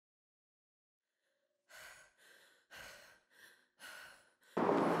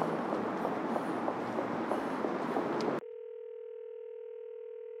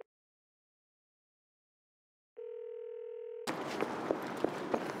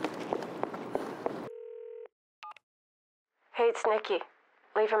Hey, it's Nicky.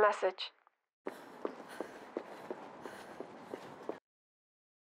 Leave a message.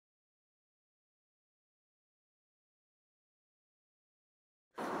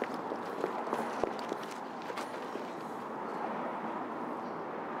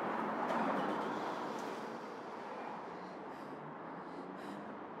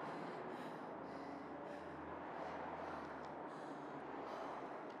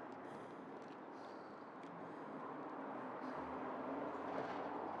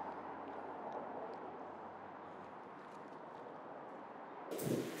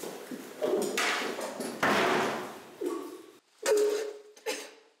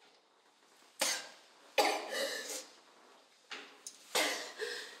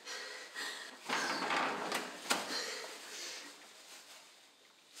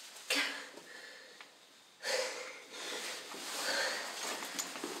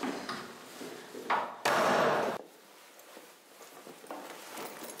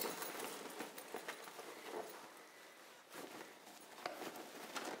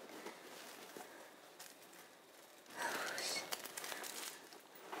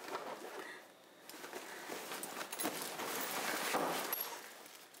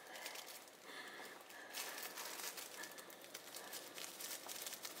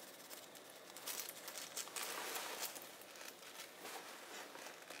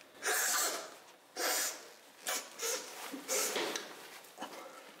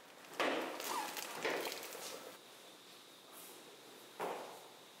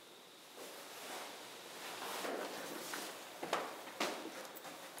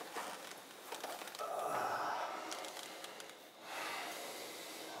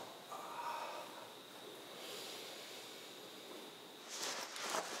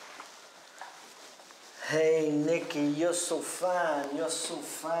 Hey, Nicky, you're so fine. You're so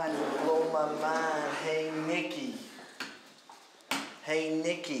fine. You blow my mind. Hey, Nicky. Hey,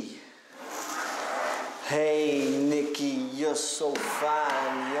 Nicky. Hey, Nicky, you're so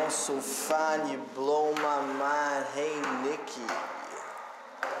fine. You're so fine. You blow my mind. Hey, Nicky.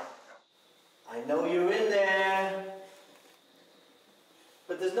 I know you're in there.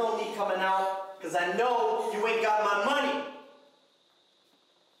 But there's no need coming out, because I know you ain't got my money.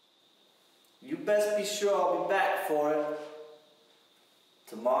 You best be sure I'll be back for it.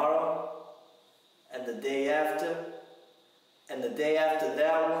 Tomorrow, and the day after, and the day after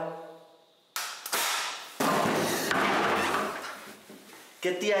that one.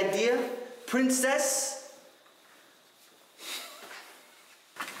 Get the idea, princess?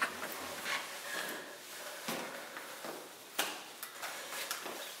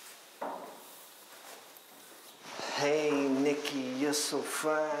 Hey, Nicky, you're so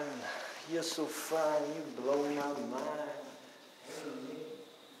fine. You're so fine, you blow my mind. Hey, Nicky.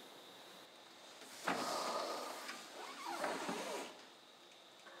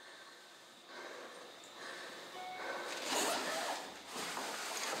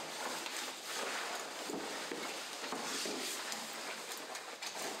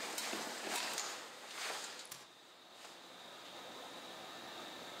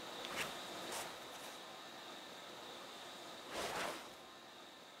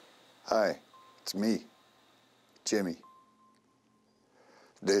 Hi, it's me, Jimmy.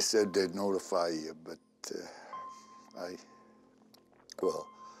 They said they'd notify you, but well,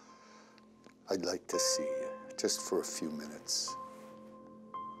 I'd like to see you, just for a few minutes.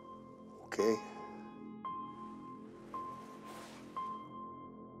 Okay?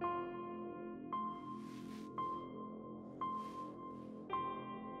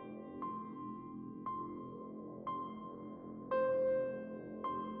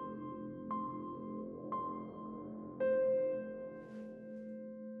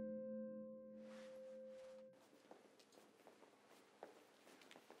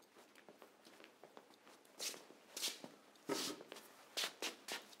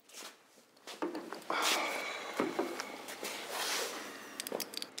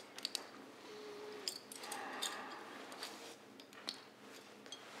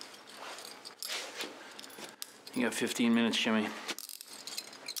 You got 15 minutes, Jimmy.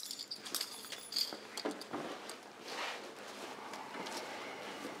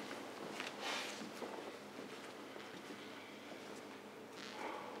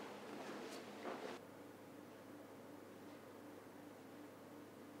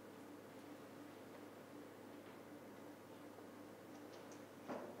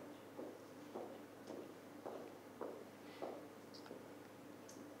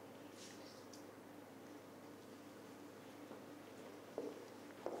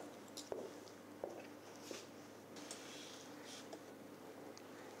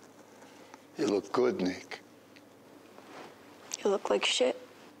 You look good, Nick. You look like shit.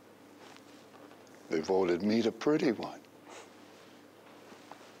 They voted me the pretty one.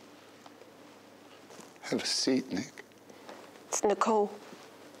 Have a seat, Nick. It's Nicole.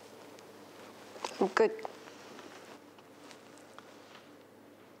 I'm good.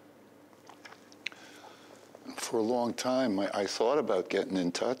 For a long time, I thought about getting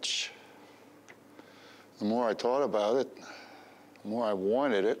in touch. The more I thought about it, the more I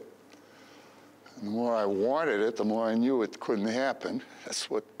wanted it. And the more I wanted it, the more I knew it couldn't happen. That's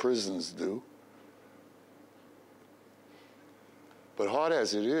what prisons do. But hard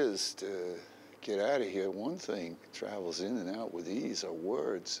as it is to get out of here, one thing travels in and out with ease are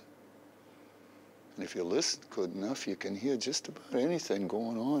words. And if you listen good enough, you can hear just about anything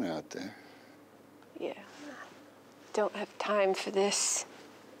going on out there. Yeah. Don't have time for this.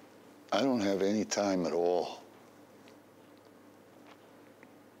 I don't have any time at all.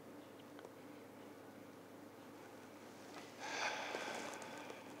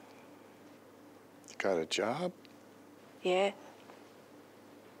 You got a job? Yeah.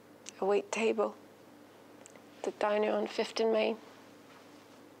 A wait table. The diner on 5th and Main.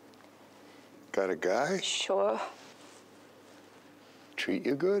 Got a guy? Sure. Treat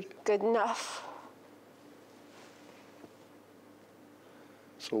you good? Good enough.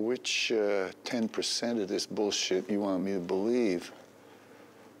 So which 10% of this bullshit you want me to believe?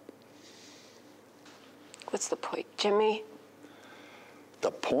 What's the point, Jimmy?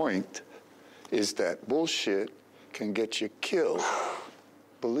 The point is that bullshit can get you killed.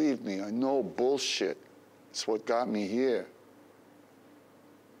 Believe me, I know bullshit. It's what got me here.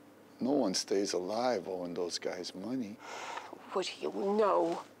 No one stays alive owing those guys money. What do you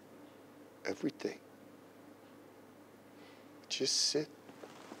know? Everything. Just sit,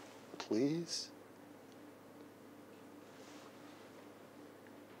 please.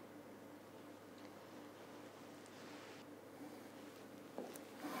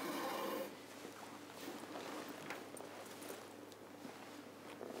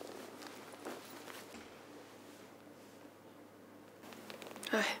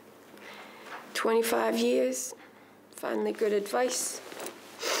 Uh, 25 years, finally good advice.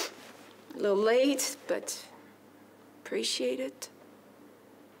 A little late, but appreciate it.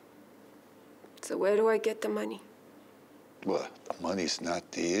 So where do I get the money? Well, the money's not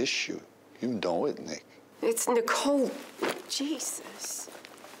the issue. You know it, Nick. It's Nicole. Jesus.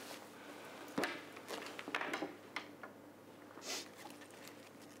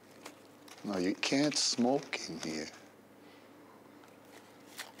 No, you can't smoke in here.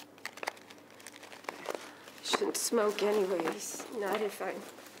 Shouldn't smoke anyways. Not if I'm...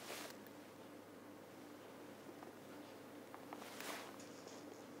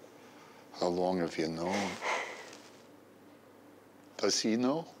 How long have you known? Does he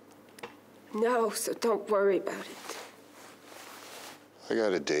know? No, so don't worry about it. I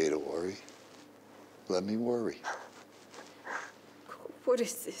got a day to worry. Let me worry. What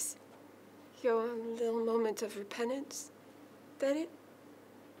is this? Your little moment of repentance? That it?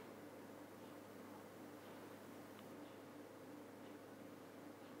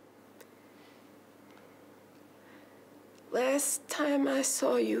 Last time I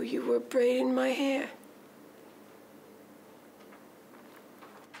saw you, you were braiding my hair.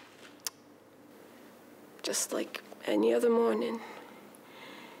 Just like any other morning.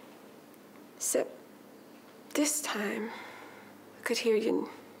 Except this time, I could hear your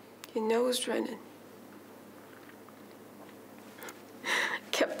nose running.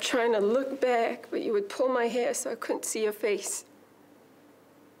 Kept trying to look back, but you would pull my hair so I couldn't see your face.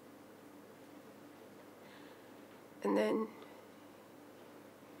 And then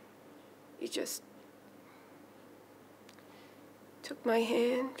you just took my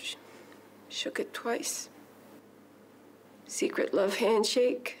hand, shook it twice. Secret love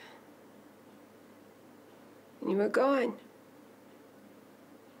handshake. And you were gone.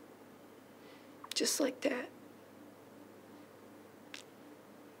 Just like that.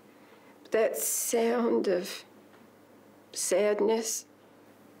 That sound of sadness.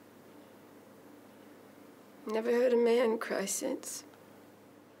 Never heard a man cry since.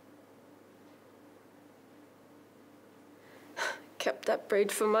 Kept that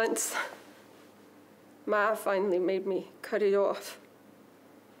braid for months. Ma finally made me cut it off.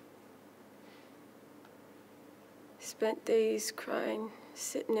 Spent days crying,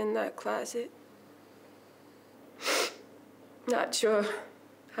 sitting in that closet. Not sure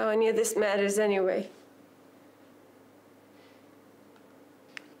how any of this matters anyway.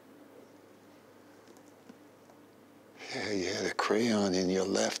 Yeah, you had a crayon in your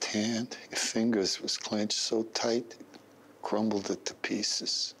left hand. Your fingers was clenched so tight, it crumbled it to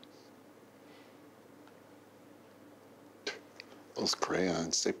pieces. Those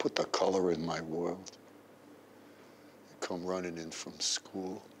crayons, they put the color in my world. You come running in from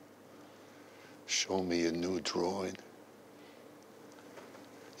school, show me a new drawing.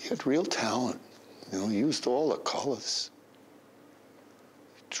 You had real talent, you know, used all the colors.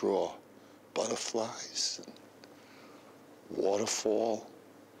 You draw butterflies, and waterfall,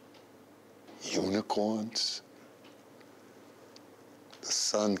 unicorns, the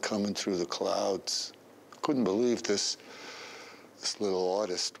sun coming through the clouds. I couldn't believe this little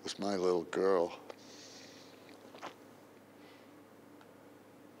artist was my little girl.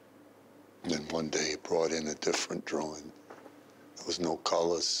 And then one day he brought in a different drawing. There was no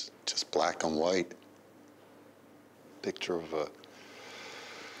colors, just black and white. Picture of a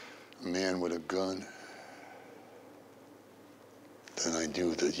man with a gun. Then I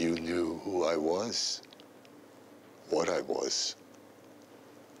knew that you knew who I was, what I was.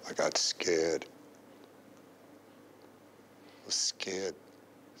 I got scared. I was scared,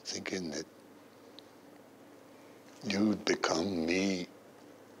 thinking that you'd become me.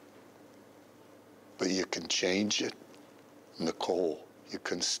 But you can change it, Nicole. You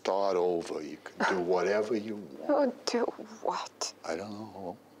can start over. You can do whatever you want. Oh, do what? I don't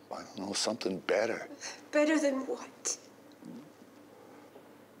know. I don't know, something better. Better than what?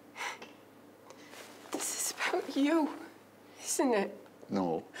 This is about you, isn't it?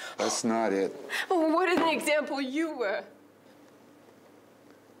 No, that's not it. Oh, what an example you were.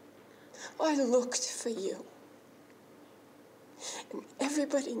 I looked for you. And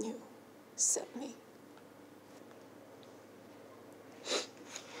everybody knew, except me.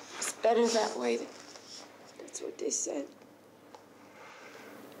 It's better that way. That's what they said.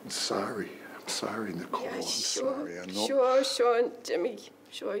 I'm sorry, Nicole. Yeah, I'm sure. sorry. I know. Sure, Jimmy.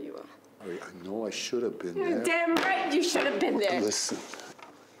 Sure you are. I know I should have been there. You're damn right you should have been there. Listen,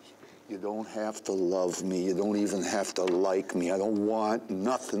 you don't have to love me. You don't even have to like me. I don't want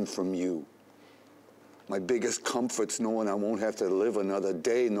nothing from you. My biggest comfort's knowing I won't have to live another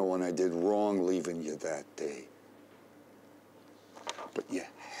day knowing I did wrong leaving you that day. But you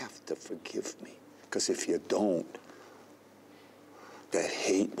have to forgive me, because if you don't, that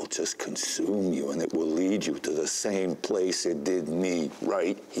hate will just consume you, and it will lead you to the same place it did me,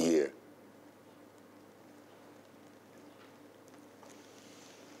 right here.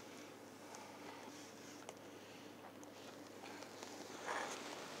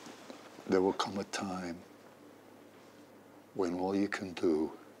 There will come a time when all you can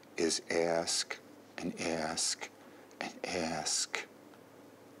do is ask and ask and ask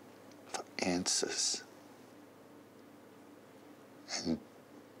for answers. And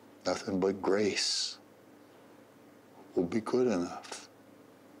nothing but grace will be good enough.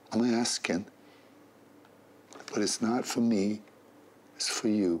 I'm asking, but it's not for me, it's for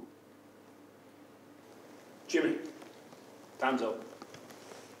you. Jimmy, time's up.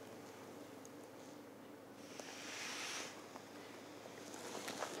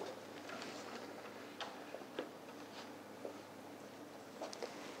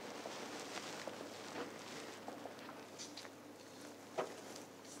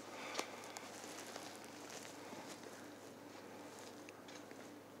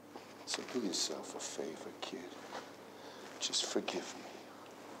 So do yourself a favor, kid. Just forgive me.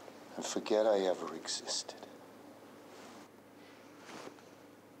 And forget I ever existed.